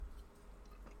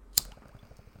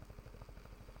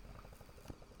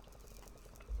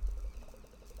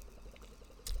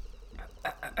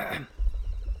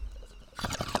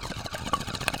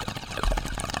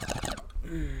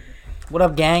What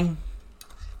up, gang?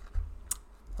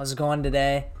 How's it going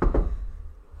today?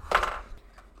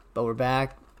 But we're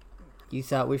back. You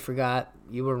thought we forgot.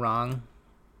 You were wrong.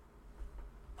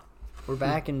 We're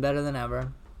back and better than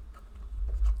ever.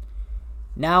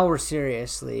 Now we're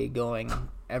seriously going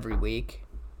every week.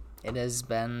 It has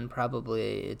been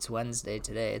it's Wednesday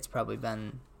today. It's probably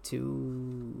been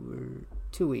two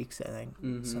weeks, I think,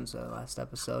 since our last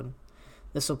episode.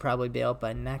 This will probably be out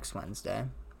by next Wednesday.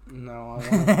 No, I want to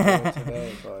do it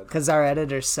today, but... Because our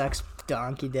editor sucks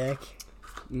donkey dick.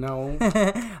 No.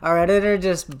 Our editor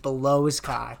just blows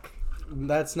cock.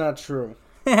 That's not true.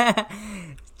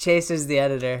 Chase is the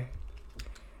editor.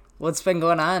 What's been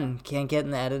going on? Can't get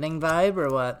in the editing vibe or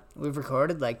what? We've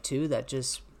recorded like 2 that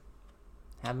just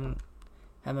haven't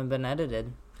been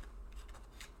edited.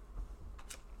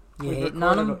 You hating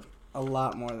on them? A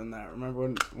lot more than that.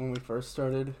 Remember when we first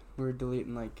started, we were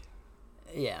deleting like...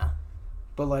 Yeah.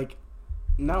 But like,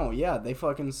 no, yeah, they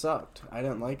fucking sucked. I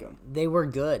didn't like them. They were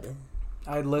good.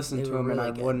 I'd listen to them really and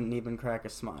I good. wouldn't even crack a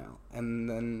smile. And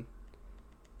then...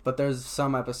 But there's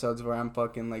some episodes where I'm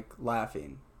fucking like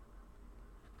laughing.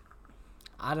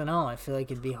 I don't know. I feel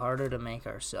like it'd be harder to make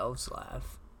ourselves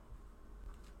laugh.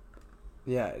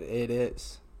 Yeah, it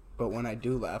is. But when I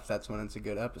do laugh, that's when it's a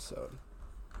good episode.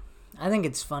 I think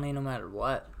it's funny no matter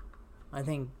what. I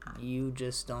think you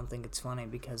just don't think it's funny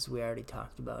because we already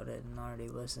talked about it and already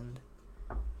listened.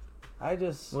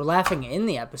 We're laughing in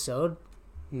the episode.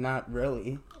 Not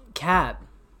really. Cap.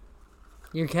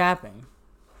 You're capping.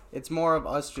 It's more of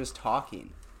us just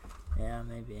talking. Yeah,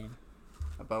 maybe.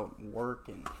 About work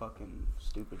and fucking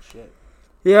stupid shit.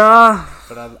 Yeah.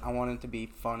 But I want it to be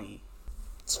funny.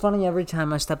 It's funny every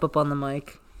time I step up on the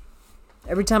mic.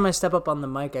 Every time I step up on the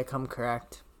mic, I come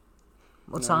correct.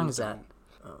 What song is that?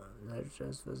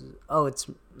 Oh, it's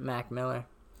Mac Miller.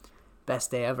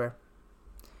 Best Day Ever.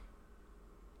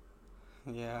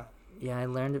 Yeah. Yeah, I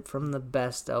learned it from the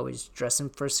best. Always dressing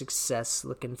for success.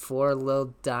 Looking for a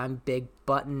little dime, big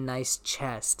button, nice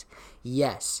chest.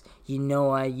 Yes, you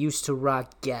know I used to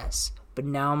rock Guess. But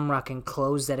now I'm rocking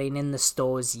clothes that ain't in the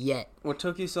stores yet. What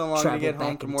took you so long Travel to get home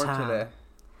back from in work time. today?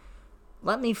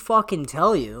 Let me fucking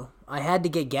tell you. I had to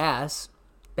get gas.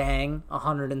 Bang,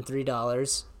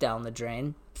 $103 down the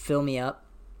drain. Fill me up.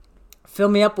 Fill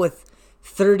me up with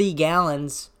 30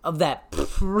 gallons of that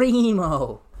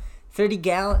primo. 30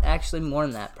 gallons, actually more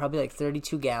than that. Probably like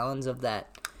 32 gallons of that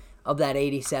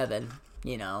 87.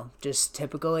 You know, just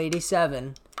typical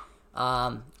 87.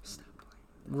 Running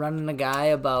a guy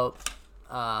about,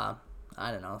 I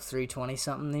don't know, 320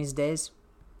 something these days.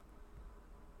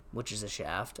 Which is a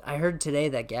shaft. I heard today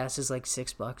that gas is like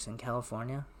 $6 in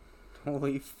California.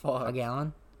 Holy fuck. A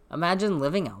gallon. Imagine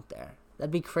living out there. That'd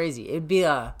be crazy. It'd be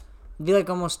like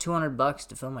almost $200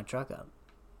 to fill my truck up.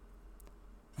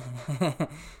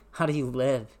 How do you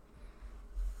live?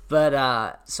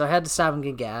 But so I had to stop and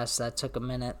get gas. That took a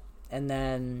minute, and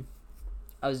then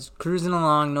I was cruising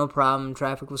along, no problem.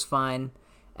 Traffic was fine,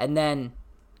 and then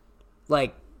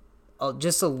like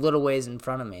just a little ways in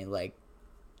front of me, like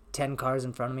 10 cars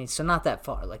in front of me. So not that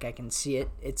far. Like I can see it.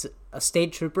 It's a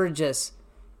state trooper just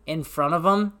in front of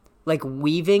him, like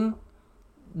weaving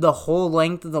the whole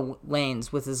length of the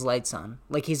lanes with his lights on,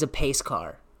 like he's a pace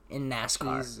car in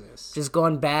NASCAR. Jesus. Just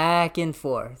going back and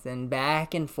forth and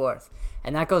back and forth,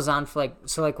 and that goes on for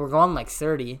like we're going like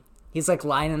 30. He's like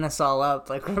lining us all up,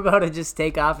 like we're about to just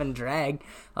take off and drag.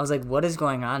 I was like, what is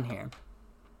going on here?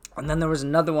 And then there was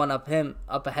another one up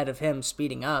ahead of him,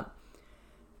 speeding up,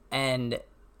 and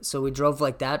so we drove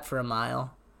like that for a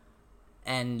mile.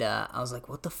 And I was like,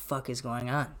 what the fuck is going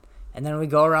on? And then we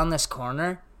go around this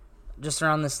corner, just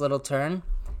around this little turn,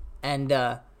 and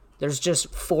there's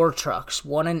just 4 trucks,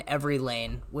 one in every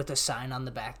lane, with a sign on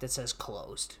the back that says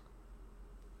closed.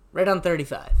 Right on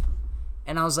 35.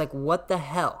 And I was like, what the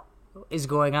hell is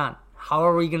going on? How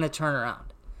are we going to turn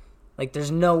around? Like, there's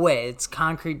no way. It's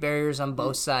concrete barriers on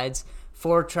both sides,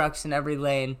 4 trucks in every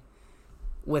lane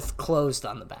with closed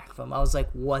on the back of them. I was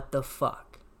like, what the fuck?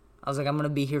 I was like, I'm going to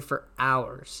be here for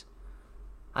hours.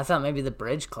 I thought maybe the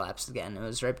bridge collapsed again. It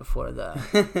was right before the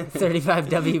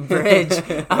 35W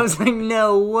bridge. I was like,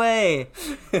 no way.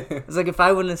 I was like, if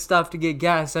I wouldn't have stopped to get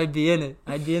gas, I'd be in it.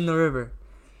 I'd be in the river.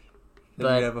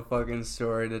 Then you'd have a fucking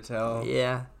story to tell.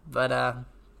 Yeah, but,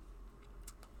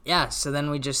 yeah, so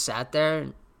then we just sat there,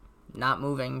 not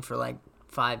moving for like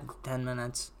 5-10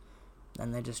 minutes.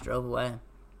 Then they just drove away.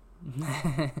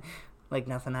 Like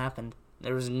nothing happened.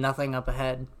 There was nothing up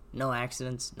ahead. No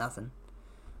accidents, nothing.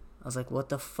 I was like, what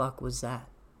the fuck was that?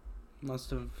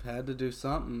 Must have had to do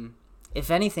something. If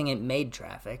anything, it made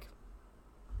traffic.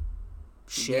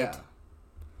 shit. Yeah,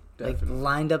 definitely. Like,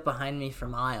 lined up behind me for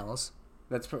miles.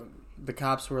 The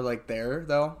cops were, like, there,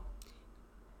 though?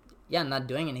 Yeah, not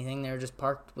doing anything. They were just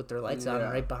parked with their lights on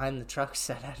right behind the trucks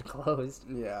that had closed.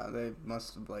 Yeah, they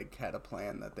must have, like, had a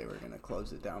plan that they were going to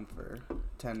close it down for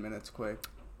 10 minutes quick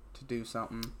to do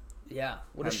something. Yeah,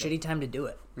 what a shitty time to do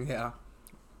it. Yeah.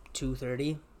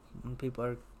 2:30 when people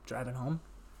are driving home.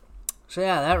 So,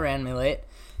 yeah, that ran me late.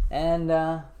 And,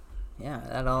 yeah,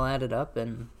 that all added up,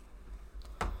 and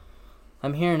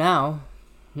I'm here now.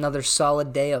 Another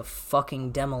solid day of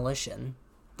fucking demolition.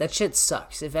 That shit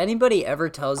sucks. If anybody ever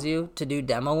tells you to do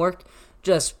demo work,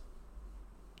 just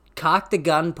cock the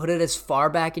gun, put it as far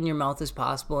back in your mouth as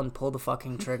possible, and pull the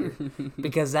fucking trigger.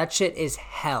 Because that shit is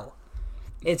hell.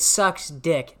 It sucks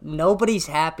dick. Nobody's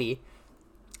happy.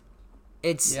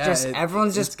 It's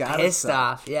everyone's just pissed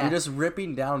off. Yeah. You're just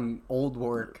ripping down old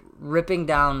work. Ripping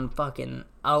down fucking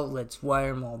outlets,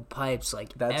 wire mold, pipes,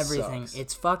 like that everything. Sucks.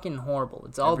 It's fucking horrible.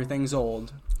 Everything's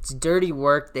old. It's dirty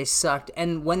work. They sucked.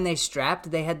 And when they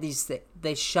strapped, they had these...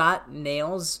 They shot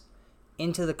nails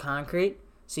into the concrete,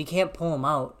 so you can't pull them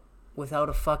out without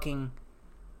a fucking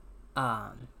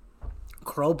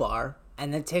crowbar.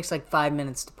 And it takes like 5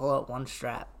 minutes to pull out one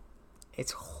strap.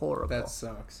 It's horrible. That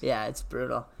sucks. Yeah, it's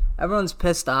brutal. Everyone's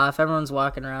pissed off. Everyone's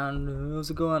walking around.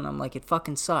 How's it going? I'm like, it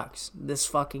fucking sucks. This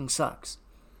fucking sucks.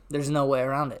 There's no way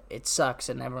around it. It sucks,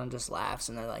 and everyone just laughs,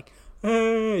 and they're like,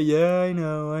 hey, yeah, I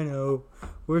know.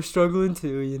 We're struggling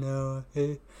too, you know.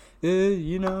 Hey,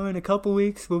 you know, in a couple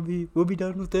weeks we'll be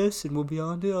done with this, and we'll be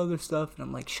on to other stuff. And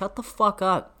I'm like, shut the fuck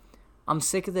up. I'm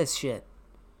sick of this shit.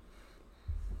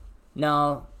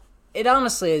 No, it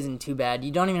honestly isn't too bad.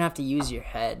 You don't even have to use your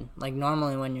head. Like,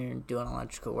 normally when you're doing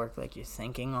electrical work, like, you're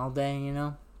thinking all day, you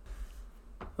know?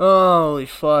 Holy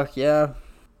fuck, yeah.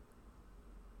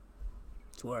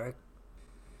 It's work.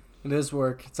 It is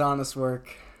work. It's honest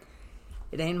work.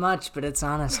 It ain't much, but it's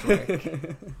honest work.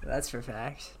 That's for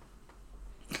facts.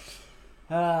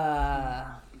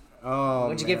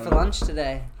 What'd you get for lunch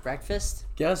today? Breakfast?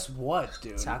 Guess what,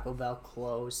 dude? Taco Bell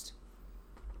closed.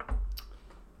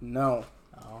 No.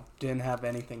 Oh. Didn't have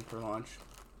anything for lunch.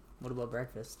 What about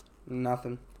breakfast?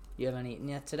 Nothing. You haven't eaten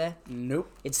yet today?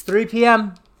 Nope. It's 3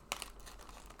 p.m.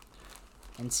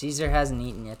 And Caesar hasn't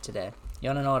eaten yet today. You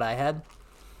want to know what I had?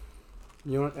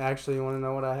 You want to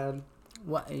know what I had?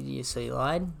 What? So you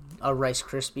lied? A Rice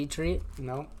Krispie treat?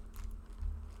 No.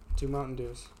 2 Mountain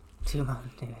Dews. 2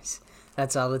 Mountain Dews.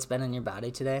 That's all that's been in your body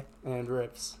today? And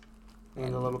rips.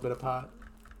 And a little bit of pot.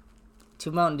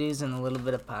 2 Mountain Dews and a little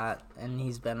bit of pot. And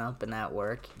he's been up and at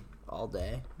work all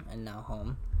day. And now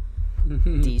home.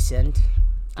 Decent. Dude,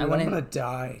 I'm gonna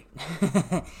die.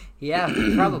 Yeah,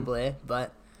 probably.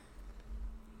 But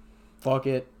fuck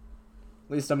it.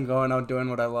 At least I'm going out doing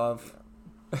what I love.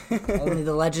 Only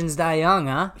the legends die young,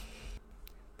 huh?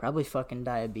 Probably fucking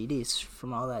diabetes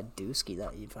from all that dooski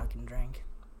that you fucking drank.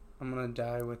 I'm gonna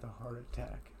die with a heart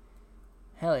attack.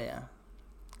 Hell yeah.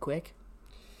 Quick?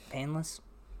 Painless?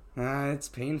 It's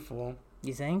painful.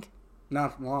 You think?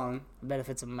 Not long. I bet if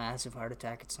it's a massive heart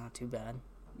attack, it's not too bad.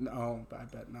 No, I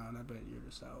bet not. I bet you're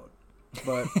just out.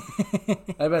 But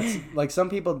I bet, like, some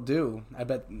people do. I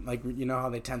bet, like, you know how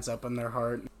they tense up in their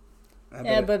heart?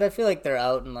 But I feel like they're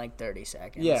out in like 30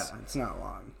 seconds. Yeah, it's not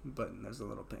long, but there's a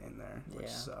little pain there, which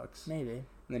sucks. Maybe. And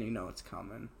then you know it's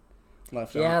coming.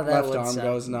 Left arm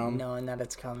goes numb. Knowing that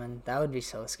it's coming. That would be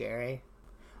so scary.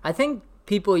 I think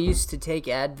people used to take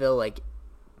Advil like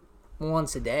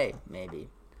once a day, maybe.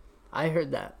 I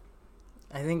heard that.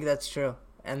 I think that's true.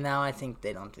 And now I think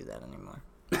they don't do that anymore.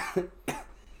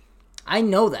 I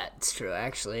know that's true,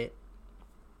 actually.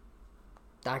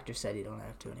 Doctor said you don't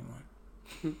have to anymore.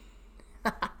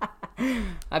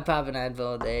 I pop an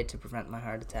Advil a day to prevent my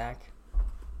heart attack.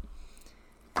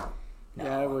 No.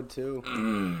 Yeah, I would too.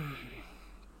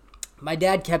 My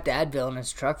dad kept Advil in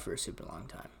his truck for a super long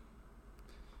time.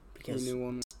 Because he knew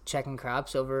him. Checking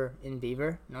crops over in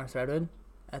Beaver, North Redwood,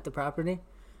 at the property.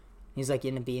 He's like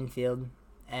in a bean field,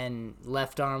 and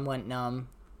left arm went numb,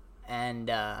 and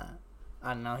I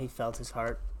don't know, he felt his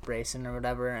heart racing or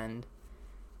whatever, and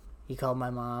he called my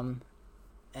mom,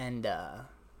 and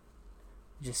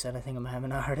just said, I think I'm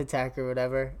having a heart attack or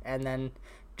whatever, and then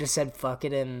just said fuck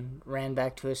it and ran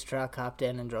back to his truck, hopped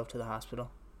in, and drove to the hospital.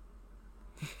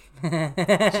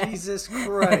 Jesus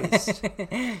Christ.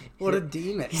 What a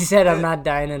demon. He said, I'm not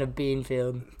dying in a bean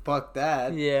field. Fuck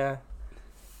that. Yeah.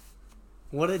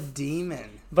 What a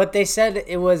demon. But they said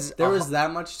it was... There was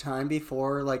that much time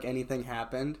before, like, anything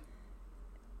happened?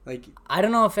 Like, I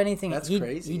don't know if anything... That's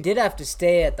crazy. He did have to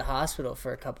stay at the hospital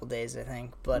for a couple days, I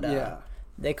think. But yeah.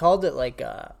 They called it, like,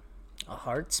 a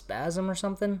heart spasm or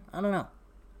something. I don't know.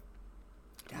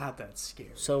 God, that's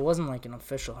scary. So it wasn't like an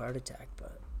official heart attack,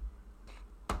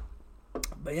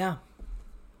 but yeah.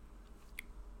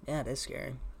 Yeah, it is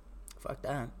scary. Fuck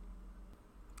that.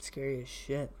 Scary as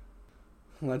shit.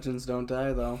 Legends don't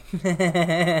die, though.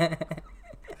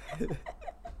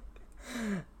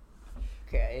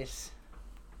 Guys.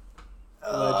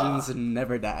 Legends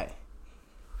never die.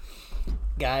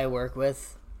 Guy I work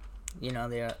with, you know,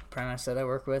 the apprentice that I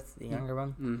work with, the younger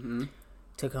one, Mm-hmm.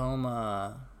 took home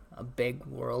a big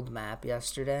world map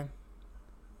yesterday.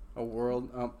 A world,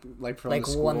 like from like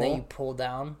the school? one that you pull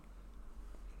down.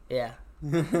 Yeah.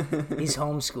 He's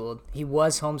homeschooled. He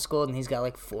was homeschooled, and he's got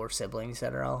like 4 siblings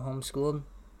that are all homeschooled.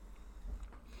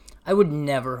 I would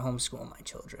never homeschool my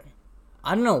children.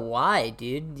 I don't know why,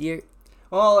 dude.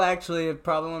 Well, actually, it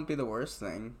probably wouldn't be the worst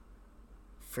thing.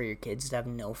 For your kids to have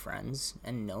no friends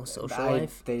and no social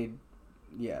life?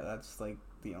 Yeah, that's like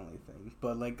the only thing.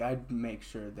 But like, I'd make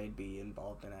sure they'd be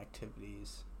involved in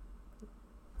activities.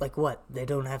 Like what? They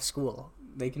don't have school.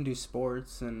 They can do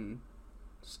sports and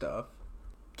stuff.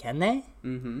 Can they?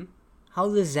 Mm-hmm. How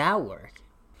does that work?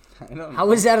 I don't know.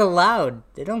 How is that allowed?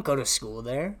 They don't go to school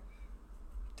there.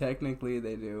 Technically,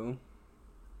 they do.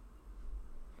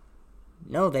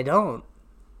 No, they don't.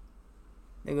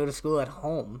 They go to school at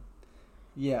home.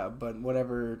 Yeah, but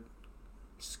whatever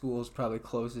school's probably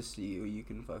closest to you, you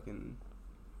can fucking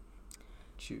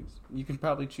choose. You can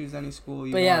probably choose any school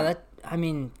you want. I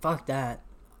mean, fuck that.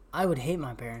 I would hate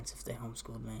my parents if they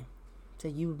homeschooled me. So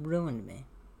you ruined me.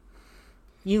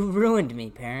 You ruined me,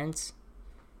 parents.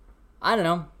 I don't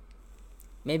know.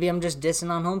 Maybe I'm just dissing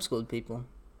on homeschooled people.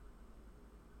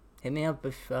 Hit me up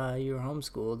if you were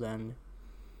homeschooled and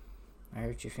I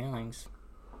hurt your feelings.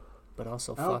 But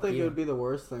also, I don't fuck think you. it would be the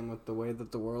worst thing with the way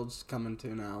that the world's coming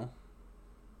to now.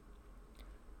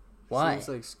 Why? Seems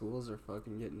like schools are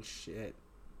fucking getting shit.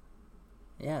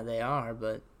 Yeah, they are,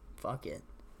 but fuck it.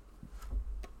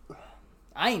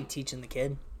 I ain't teaching the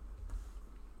kid.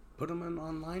 Put them in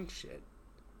online shit.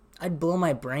 I'd blow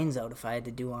my brains out if I had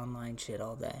to do online shit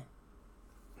all day.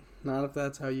 Not if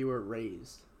that's how you were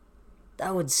raised.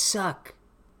 That would suck.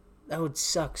 That would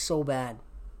suck so bad.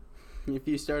 If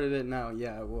you started it now,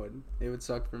 yeah, it would. It would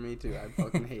suck for me too. I'd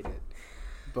fucking hate it.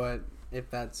 But if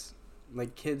that's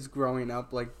like kids growing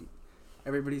up, like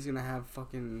everybody's gonna have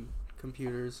fucking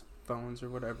computers, phones, or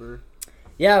whatever.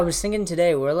 Yeah, I was thinking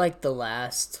today, we're like the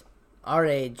last, our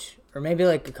age, or maybe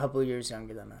like a couple years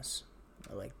younger than us.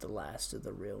 Or like the last of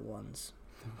the real ones.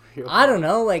 I don't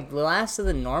know, like the last of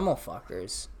the normal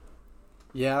fuckers.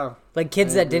 Yeah. Like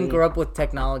kids that didn't grow up with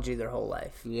technology their whole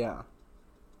life. Yeah.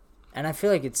 And I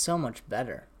feel like it's so much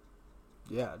better.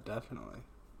 Yeah, definitely.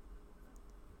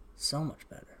 So much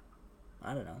better.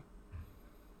 I don't know.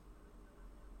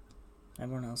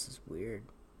 Everyone else is weird.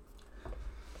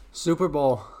 Super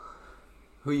Bowl.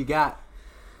 Who you got?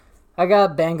 I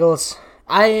got Bengals.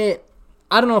 I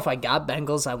don't know if I got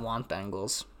Bengals. I want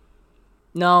Bengals.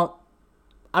 No,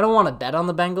 I don't want to bet on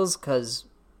the Bengals because...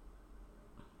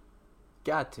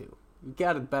 Got to. You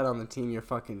got to bet on the team you're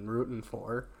fucking rooting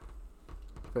for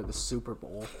the Super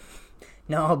Bowl.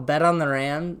 No, I'll bet on the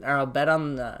Rams, or I'll bet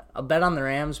on the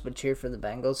Rams, but cheer for the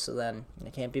Bengals. So then I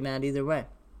can't be mad either way.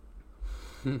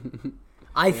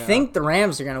 I think the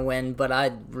Rams are gonna win, but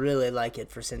I'd really like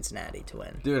it for Cincinnati to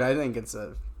win. Dude, I think it's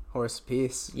a horse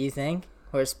piece. You think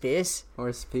horse piece?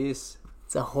 Horse piece.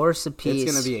 It's a horse apiece.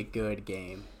 It's gonna be a good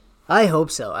game. I hope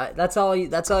so. That's all you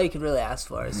could really ask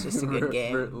for. Is just a good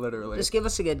game. Literally. Just give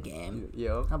us a good game.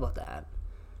 Yo. How about that?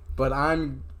 But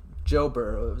I'm Joe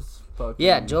Burrow's fucking...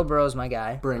 Yeah, Joe Burrow's my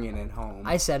guy. Bringing it home.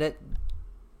 I said it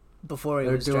before he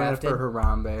was drafted. They're doing it for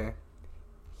Harambe.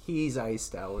 He's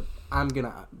iced out. I'm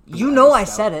gonna... You know I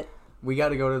said it. We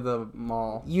gotta go to the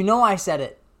mall. You know I said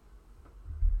it.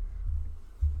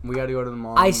 We gotta go to the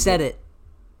mall. I said it.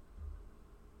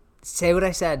 Say what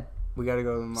I said. We gotta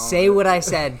go to the mall. Say what I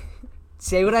said.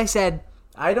 Say what I said.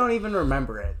 I don't even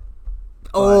remember it.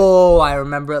 Oh, I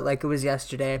remember it like it was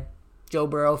yesterday. Joe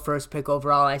Burrow, first pick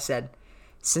overall. I said,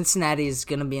 Cincinnati is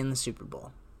going to be in the Super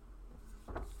Bowl.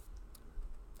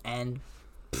 And...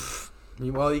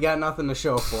 Well, you got nothing to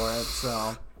show for it,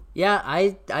 so... Yeah,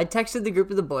 I texted the group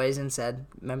of the boys and said,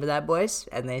 remember that, boys?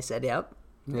 And they said, yep.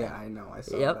 Yeah, I know. I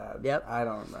saw that. Yep. I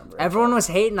don't remember. Everyone was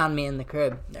hating on me in the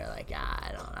crib. They're like,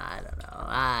 I don't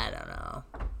know.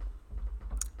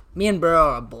 Me and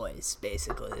Burrow are boys,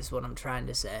 basically, is what I'm trying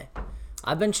to say.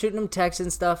 I've been shooting him texts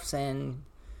and stuff saying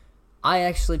I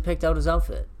actually picked out his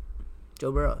outfit.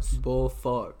 Joe Burrow's. Bull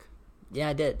fuck. Yeah,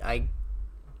 I did. I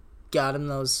got him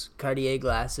those Cartier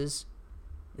glasses.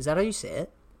 Is that how you say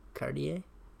it? Cartier?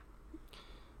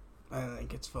 I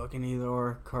think it's fucking either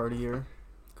or. Cartier.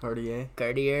 Cartier.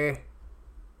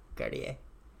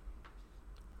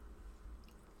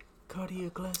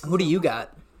 Who do you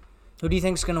got? Who do you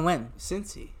think's gonna win?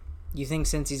 Cincy. You think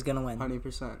Cincy's gonna win?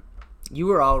 100%. You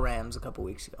were all Rams a couple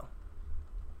weeks ago.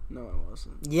 No, I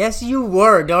wasn't. Yes, you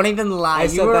were. Don't even lie. I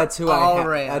said that's who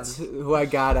Rams. That's who I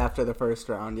got after the first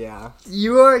round. Yeah.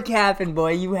 You are capping,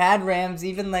 boy. You had Rams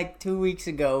even like 2 weeks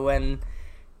ago when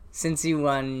Cincy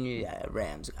won. Yeah,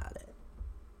 Rams got it.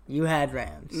 You had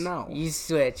Rams. No. You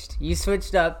switched. You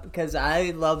switched up because I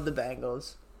love the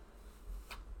Bengals.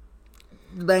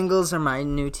 The Bengals are my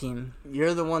new team.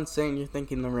 You're the one saying you're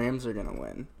thinking the Rams are gonna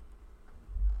win.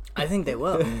 I think they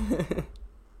will.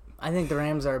 I think the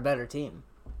Rams are a better team.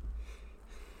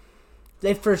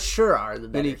 They for sure are the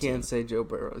better team. Then you can't say Joe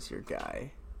Burrow's your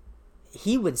guy.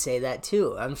 He would say that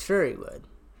too. I'm sure he would.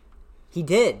 He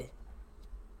did.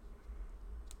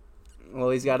 Well,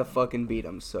 he's got to fucking beat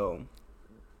him, so.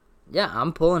 Yeah,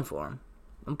 I'm pulling for him.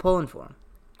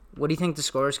 What do you think the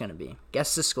score is going to be?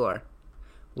 Guess the score.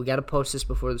 We got to post this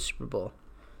before the Super Bowl.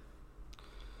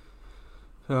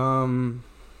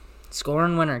 Score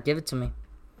and winner. Give it to me.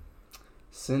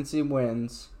 Cincy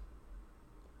wins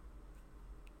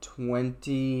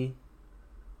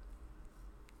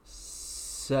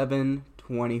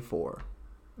 27-24.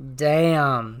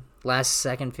 Damn. Last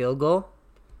second field goal?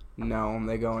 No,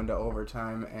 they go into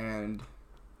overtime and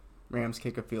Rams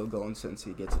kick a field goal and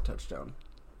Cincy gets a touchdown.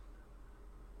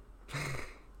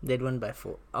 They'd win by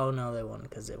 4. Oh, no, they won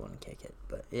because they wouldn't kick it.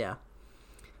 But, yeah.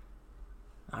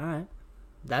 All right.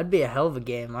 That'd be a hell of a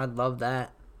game. I'd love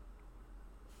that.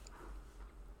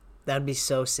 That'd be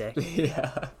so sick.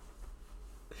 Yeah.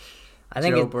 I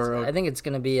think Joe Burrow I think it's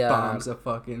going to be bombs a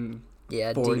fucking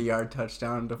 40-yard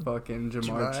touchdown to fucking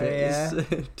Jamar Chase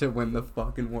to win the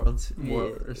fucking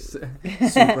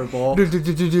Super Bowl.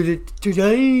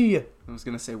 Today. I was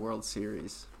going to say World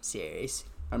Series. Serious.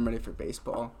 I'm ready for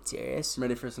baseball. Serious. I'm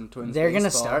ready for some Twins They're baseball.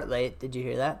 going to start late. Did you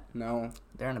hear that? No.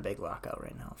 They're in a big lockout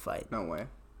right now. Fight. No way.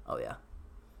 Oh, yeah.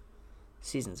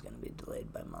 Season's going to be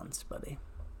delayed by months, buddy.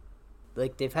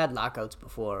 Like, they've had lockouts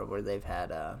before where they've had,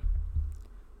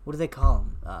 what do they call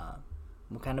them?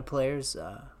 What kind of players?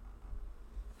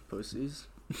 Pussies?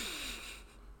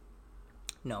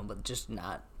 No, but just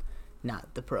not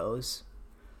the pros.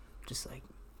 Just, like,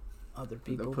 other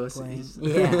people the pussies.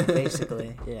 playing. Yeah,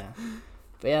 basically, yeah.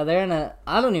 But, yeah, they're in a...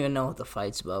 I don't even know what the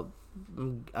fight's about.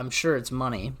 I'm sure it's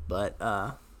money, but,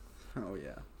 oh,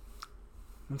 yeah.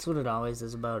 That's what it always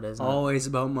is about, isn't it? Always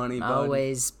about money, bud.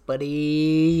 Always,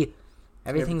 buddy.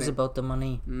 Everything's Everything. about the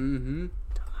money. Mm-hmm.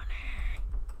 The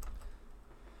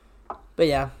money. But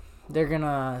yeah, they're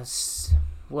gonna...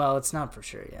 Well, it's not for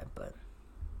sure yet, but...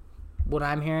 What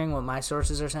I'm hearing, what my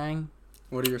sources are saying...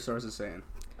 What are your sources saying?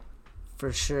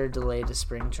 For sure delay to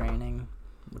spring training.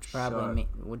 Which probably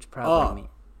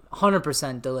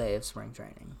 100% delay of spring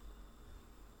training.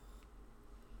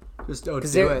 Just don't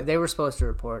Because do it. they were supposed to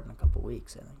report in a couple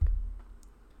weeks, I think.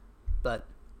 But,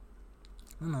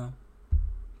 I don't know.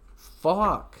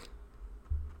 Fuck.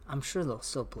 I'm sure they'll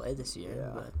still play this year, Yeah,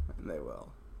 but they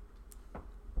will.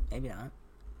 maybe not.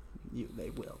 They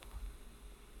will.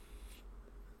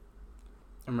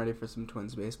 I'm ready for some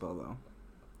Twins baseball, though.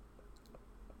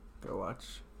 Go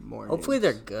watch more Hopefully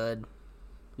games. they're good.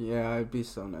 Yeah, it'd be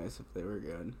so nice if they were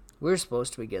good. We were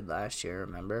supposed to be good last year,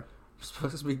 remember? We're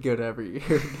supposed to be good every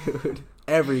year, dude.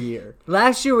 Every year.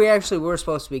 Last year we actually were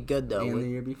supposed to be good, though. And the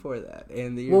year before that.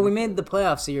 And the year Well, we before. made the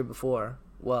playoffs the year before.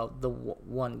 Well, the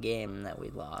one game that we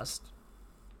lost.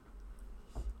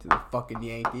 To the fucking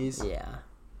Yankees. Yeah.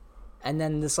 And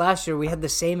then this last year we had the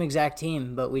same exact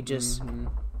team, but we just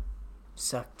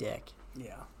sucked dick.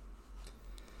 Yeah.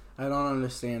 I don't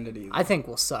understand it either. I think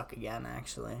we'll suck again,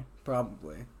 actually.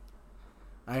 Probably.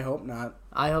 I hope not.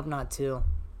 I hope not, too.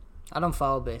 I don't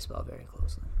follow baseball very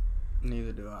closely.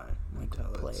 Neither do I. Like Until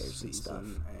players it's and stuff.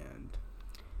 season and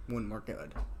when we're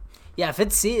good. Yeah, if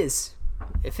it's Ceas,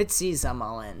 I'm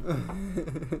all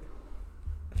in.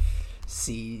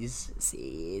 Ceas.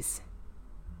 Ceas.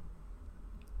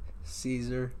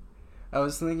 Caesar. I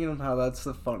was thinking of how that's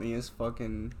the funniest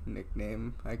fucking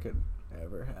nickname I could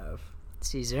ever have.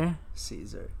 Caesar?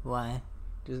 Caesar. Why?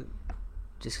 Just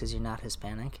Just because you're not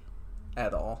Hispanic?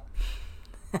 at all.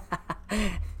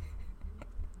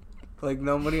 Like,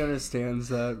 nobody understands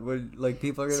that. When, like,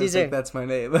 people are going to Caesar. think that's my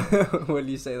name when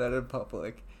you say that in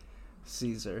public.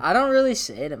 Caesar. I don't really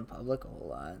say it in public a whole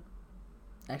lot.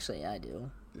 Actually, I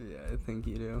do. Yeah, I think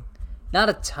you do. Not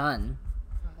a ton.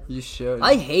 You should.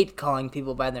 I hate calling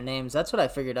people by their names. That's what I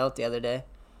figured out the other day.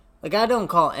 Like, I don't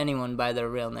call anyone by their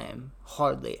real name.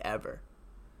 Hardly ever.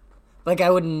 Like,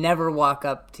 I would never walk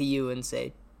up to you and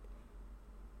say,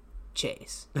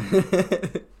 Chase.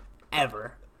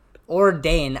 Ever. or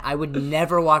Dane. I would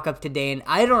never walk up to Dane.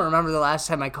 I don't remember the last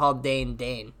time I called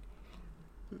Dane.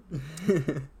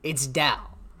 It's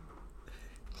Dal.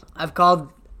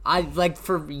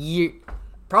 For years.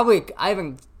 Probably, I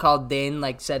haven't called Dane,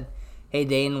 said, hey,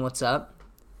 Dane, what's up?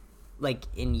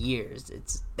 In years.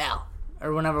 It's Dal.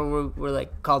 Or whenever we're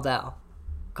call Dal.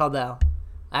 Call Dal.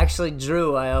 Actually,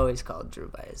 Drew, I always called Drew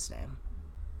by his name.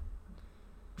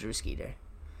 Drew Skeeter.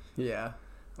 Yeah.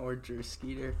 Or Drew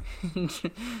Skeeter.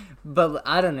 But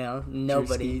I don't know.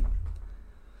 Nobody.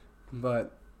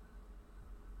 But,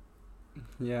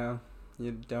 yeah,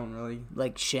 you don't really.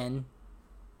 Shin.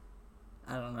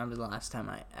 I don't remember the last time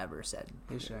I ever said,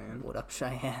 hey, Cheyenne. What up,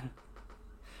 Cheyenne?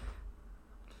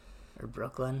 Or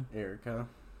Brooklyn. Erica.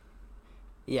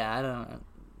 Yeah, I don't know.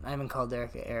 I haven't called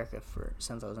Erica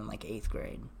since I was in 8th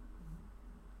grade.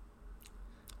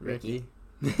 Ricky.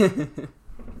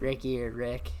 Ricky or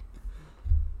Rick.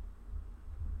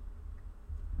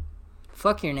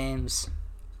 Fuck your names.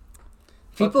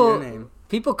 Fuck your name.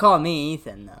 People call me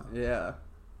Ethan, though. Yeah.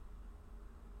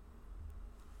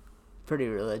 Pretty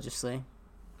religiously.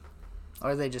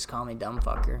 Or they just call me dumb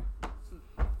fucker.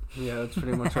 Yeah, that's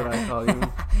pretty much what I call you.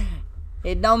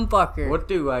 Hey, dumb fucker. What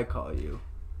do I call you?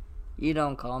 You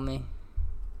don't call me.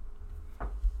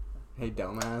 Hey,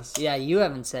 dumbass. Yeah, you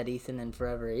haven't said Ethan in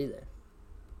forever either.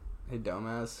 Hey,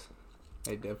 dumbass.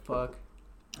 Hey, dip fuck.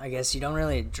 I guess you don't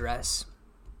really address.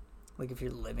 If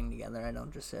you're living together, I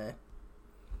don't just say,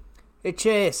 hey,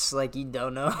 Chase, you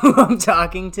don't know who I'm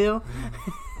talking to.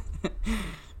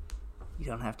 You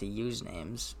don't have to use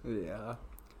names. Yeah.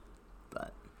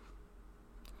 But,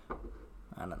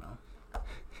 I don't know.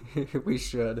 We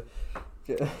should.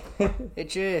 Hey,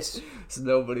 Chase. There's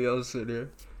nobody else in here.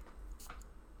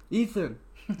 Ethan.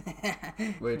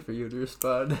 Wait for you to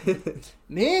respond.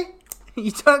 Me? You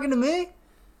talking to me?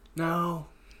 No.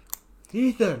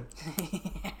 Ethan.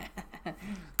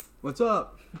 What's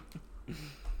up?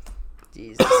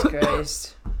 Jesus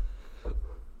Christ.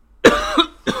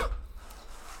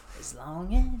 As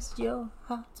long as your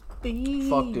heart's beating.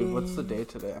 Fuck, dude. What's the day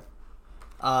today?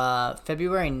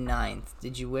 February 9th.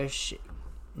 Did you wish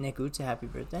Nick Oots a happy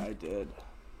birthday? I did.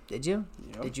 Did you?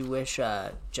 Yep. Did you wish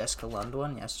Jessica Lund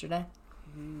one yesterday?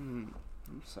 I'm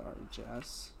sorry,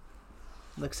 Jess.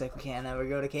 Looks like we can't ever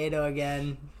go to Cato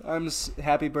again.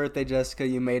 Happy birthday, Jessica.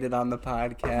 You made it on the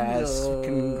podcast. No.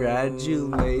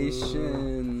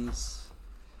 Congratulations.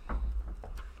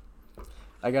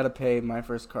 I gotta pay my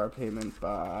first car payment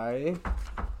by...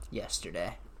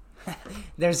 yesterday.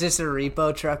 There's just a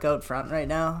repo truck out front right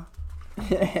now.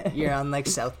 You're on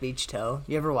South Beach Tow.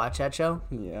 You ever watch that show?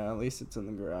 Yeah, at least it's in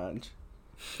the garage.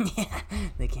 Yeah,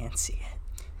 they can't see it.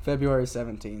 February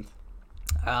 17th.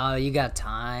 Oh, you got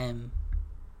time.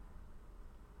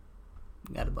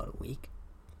 You got about a week.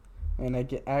 And I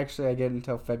get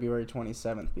until February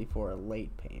 27th before a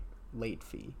late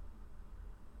fee.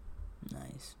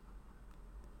 Nice.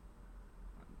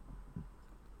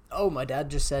 Oh, my dad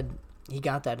just said he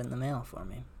got that in the mail for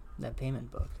me. That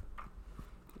payment book.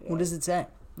 Yeah. What does it say?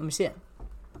 Let me see it.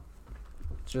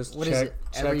 Just what is it?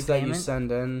 Every checks that payment? you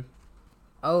send in.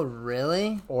 Oh,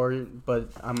 really? But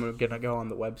I'm gonna go on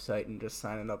the website and just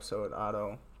sign it up so it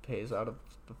auto pays out of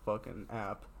the fucking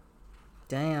app.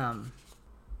 Damn.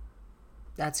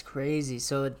 That's crazy.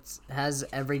 So it has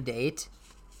every date?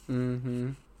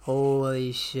 Mm-hmm.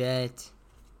 Holy shit.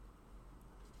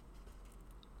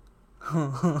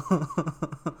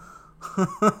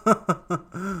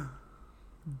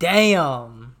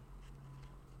 Damn.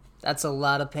 That's a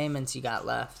lot of payments you got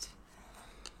left.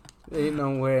 Ain't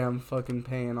no way I'm fucking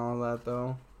paying all that,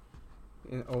 though.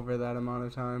 Over that amount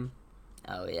of time.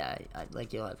 Oh, yeah.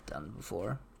 You'll have done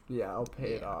before. Yeah, I'll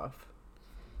pay it off.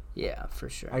 Yeah, for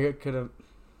sure. I could have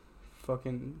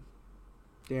fucking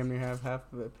damn near have half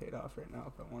of it paid off right now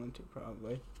if I wanted to,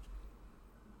 probably.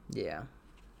 Yeah.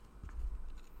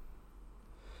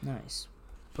 Nice.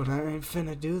 But I ain't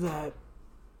finna do that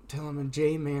till I'm a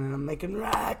J-man and I'm making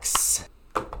racks.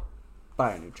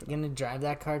 Buy a new truck. You gonna drive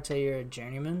that car till you're a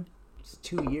journeyman? It's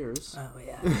 2 years. Oh,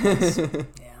 yeah.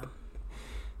 Yeah.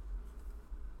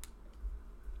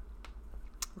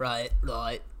 Right.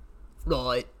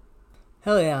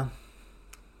 Hell yeah.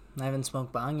 I haven't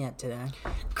smoked bong yet today.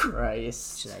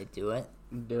 Christ. Should I do it?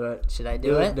 Do it. Should I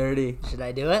do it? Dirty. Should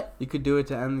I do it? You could do it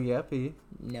to end the epi.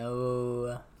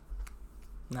 No.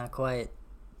 Not quite.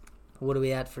 What are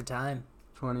we at for time?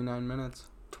 29 minutes.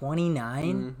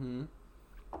 29? Mm-hmm.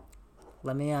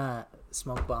 Let me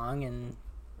smoke bong and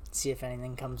see if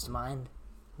anything comes to mind.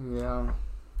 Yeah.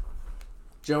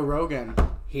 Joe Rogan.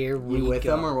 Here we You with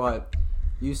go. him or what?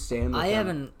 You stand with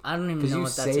him? I don't even know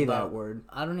what that's about. say that word.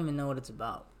 I don't even know what it's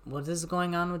about. What is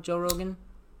going on with Joe Rogan?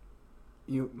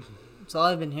 That's all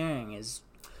I've been hearing is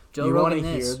Joe You Rogan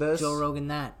wanna this, hear this? Joe Rogan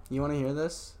that. You want to hear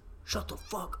this? Shut the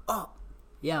fuck up.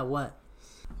 Yeah, what?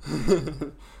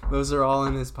 Those are all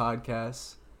in his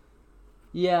podcasts.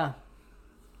 Yeah.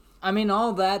 I mean,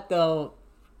 all that, though,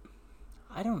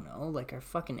 I don't know. Like, our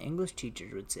fucking English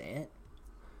teachers would say it.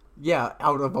 Yeah,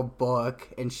 out of a book,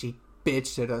 and she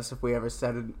bitched at us if we ever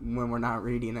said it when we're not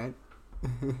reading it.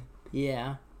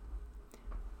 Yeah.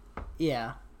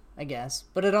 Yeah, I guess.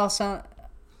 But it all sounds...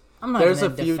 I'm not There's a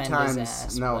gonna few defend times. his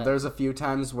ass, No, but... there's a few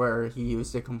times where he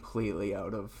used it completely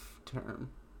out of term.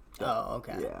 Oh,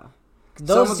 okay. Yeah.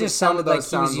 Those just sounded like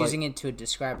he was using it to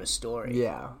describe a story.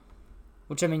 Yeah.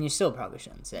 Which, I mean, you still probably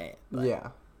shouldn't say it. But... Yeah.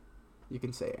 You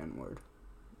can say N-word.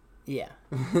 Yeah.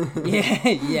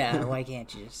 Yeah. Why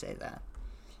can't you just say that?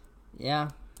 Yeah.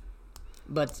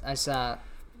 But I saw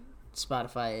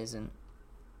Spotify isn't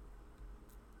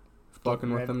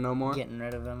fucking with him no more? Getting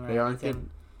rid of him or They anything.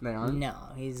 They aren't? No,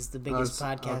 he's the biggest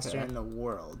podcaster in the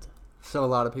world. So a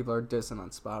lot of people are dissing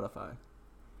on Spotify.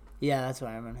 Yeah, that's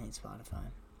why everyone hates Spotify.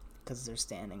 Because they're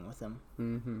standing with him.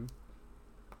 Mm-hmm.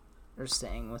 Or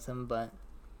staying with him, but...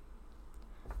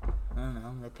 I don't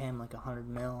know. They pay him like $100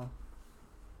 million.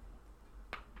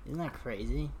 Isn't that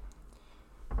crazy?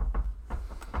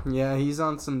 Yeah, he's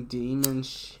on some demon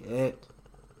shit.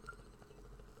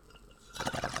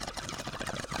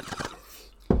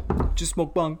 Just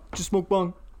smoke bong. Just smoke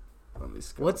bong.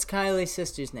 What's Kylie's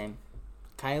sister's name?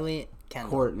 Kylie Kendall.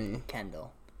 Courtney.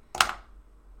 Kendall.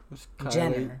 Kylie.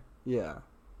 Jenner. Yeah.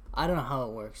 I don't know how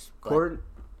it works. But...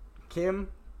 Kim,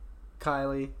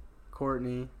 Kylie,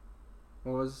 Courtney.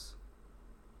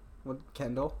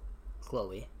 Kendall?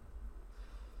 Chloe.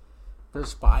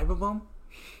 There's 5 of them?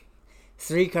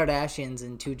 3 Kardashians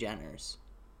and 2 Jenners.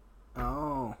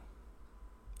 Oh.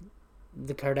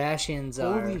 The Kardashians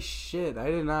are... Holy shit,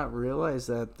 I did not realize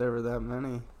that there were that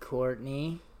many.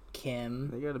 Courtney, Kim,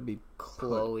 They gotta be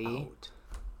Chloe.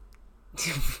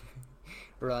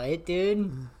 Right,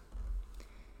 dude?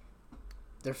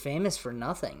 They're famous for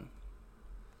nothing.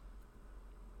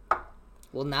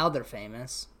 Well, now they're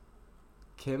famous.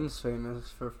 Kim's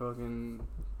famous for fucking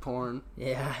porn.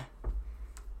 Yeah.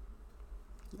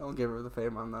 I'll give her the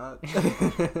fame on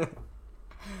that.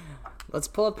 Let's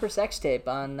pull up her sex tape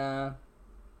on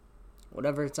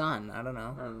whatever it's on. I don't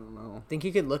know. I don't know. Think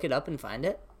you could look it up and find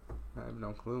it? I have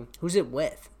no clue. Who's it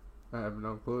with? I have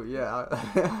no clue. Yeah.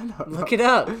 I don't Look know. it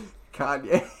up.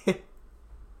 Kanye.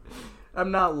 I'm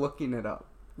not looking it up.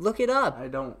 Look it up. I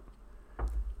don't.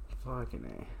 Fucking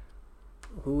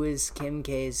A. Who is Kim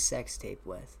K's sex tape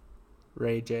with?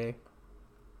 Ray J.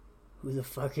 Who the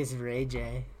fuck is Ray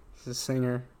J? He's a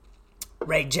singer.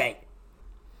 Ray J.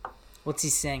 What's he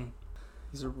sing?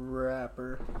 He's a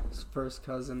rapper. His first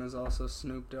cousin is also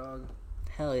Snoop Dogg.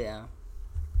 Hell yeah.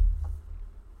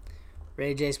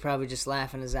 Ray J's probably just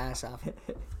laughing his ass off.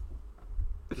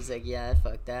 He's like, yeah, I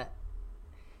fucked that.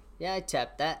 Yeah, I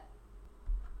tapped that.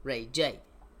 Ray J.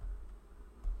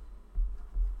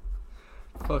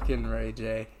 Fucking Ray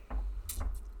J.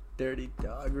 Dirty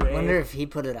dog Ray. Wonder if he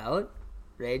put it out?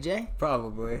 Ray J?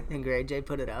 Probably. I think Ray J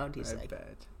put it out. He's I like,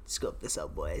 bet. scope this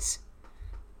out, boys.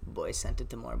 Boys sent it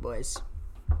to more boys.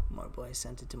 More boys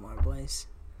sent it to more boys.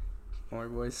 More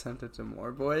boys sent it to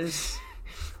more boys.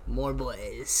 More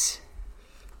boys.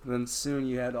 Then soon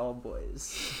you had all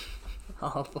boys.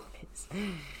 All boys.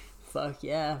 Fuck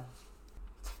yeah.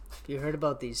 Have you heard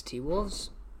about these T-Wolves?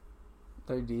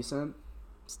 They're decent.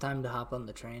 It's time to hop on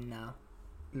the train now.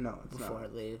 No, it's before not.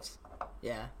 it leaves.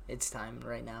 Yeah, it's time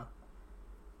right now.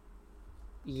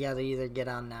 You gotta either get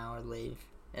on now or leave.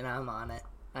 And I'm on it.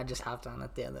 I just hopped on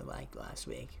it last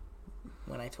week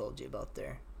when I told you about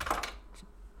their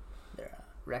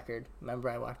record. Remember,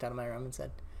 I walked out of my room and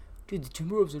said, "Dude, the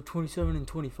Timberwolves are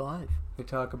 27-25." We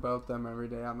talk about them every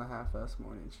day on the Half-Ass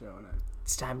Morning Show, and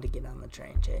It's time to get on the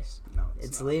train, Chase. No,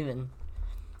 it's not. leaving.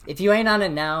 If you ain't on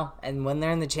it now, and when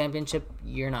they're in the championship,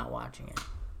 you're not watching it.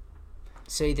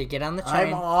 So either get on the train.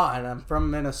 I'm on. I'm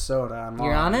from Minnesota.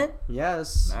 You're on it?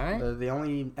 Yes. All right. They're the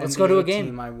only Let's NBA go to a game.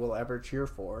 team I will ever cheer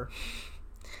for.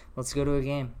 Let's go to a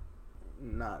game.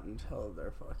 Not until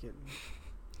they're fucking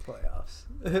playoffs.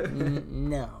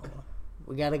 No.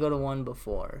 We gotta go to one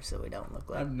before so we don't look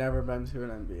like... I've never been to an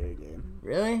NBA game.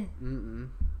 Really? Mm-mm.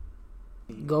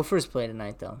 Gophers play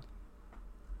tonight, though.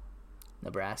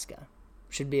 Nebraska.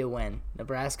 Should be a win.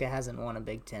 Nebraska hasn't won a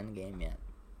Big Ten game yet.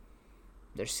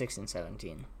 They're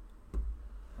 6-17.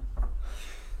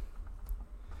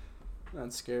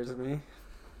 That scares me.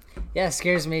 Yeah, it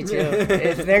scares me too.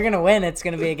 If they're gonna win, it's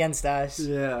gonna be against us.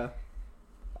 Yeah.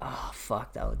 Oh,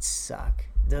 fuck, that would suck.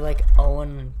 They're like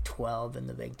 0-12 in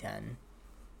the Big Ten.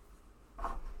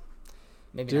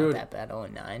 Maybe Dude. not that bad.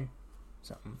 0-9.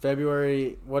 Something.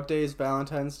 February. What day is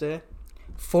Valentine's Day?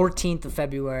 14th of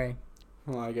February.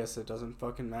 Well, I guess it doesn't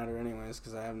fucking matter anyways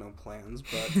because I have no plans.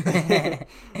 But I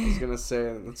was gonna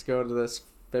say, let's go to this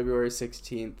February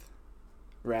 16th.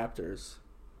 Raptors.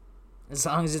 As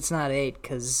long as it's not 8,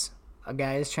 because a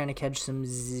guy is trying to catch some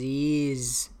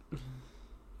Z's.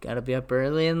 Gotta be up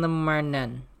early in the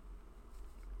morning.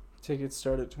 Tickets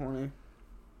start at 20.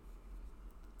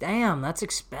 Damn, that's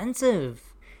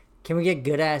expensive. Can we get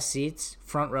good-ass seats?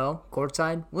 Front row?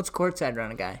 Courtside? What's courtside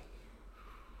run a guy?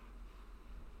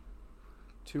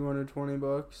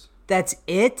 $220. That's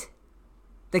it?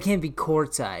 That can't be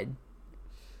courtside.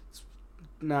 It's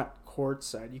not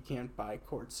courtside. You can't buy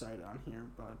courtside on here,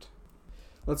 but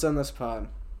let's end this pod.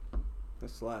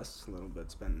 This last little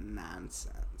bit's been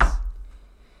nonsense.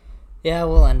 Yeah,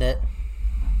 we'll end it.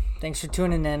 Thanks for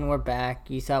tuning in. We're back.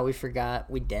 You thought we forgot.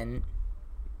 We didn't.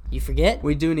 You forget?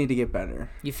 We do need to get better.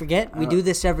 You forget? We do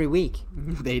this every week.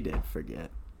 They did forget.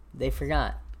 They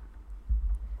forgot.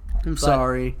 I'm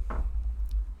sorry.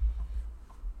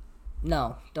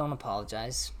 No, don't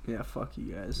apologize. Yeah, fuck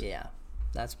you guys. Yeah,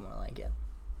 that's more like it.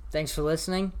 Thanks for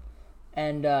listening,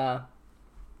 and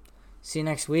see you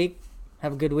next week.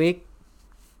 Have a good week.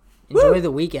 Enjoy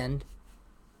the weekend.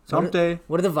 Someday.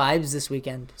 What are the vibes this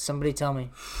weekend? Somebody tell me.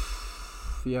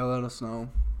 Yeah, let us know.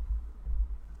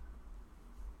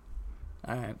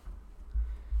 All right.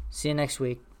 See you next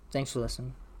week. Thanks for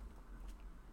listening.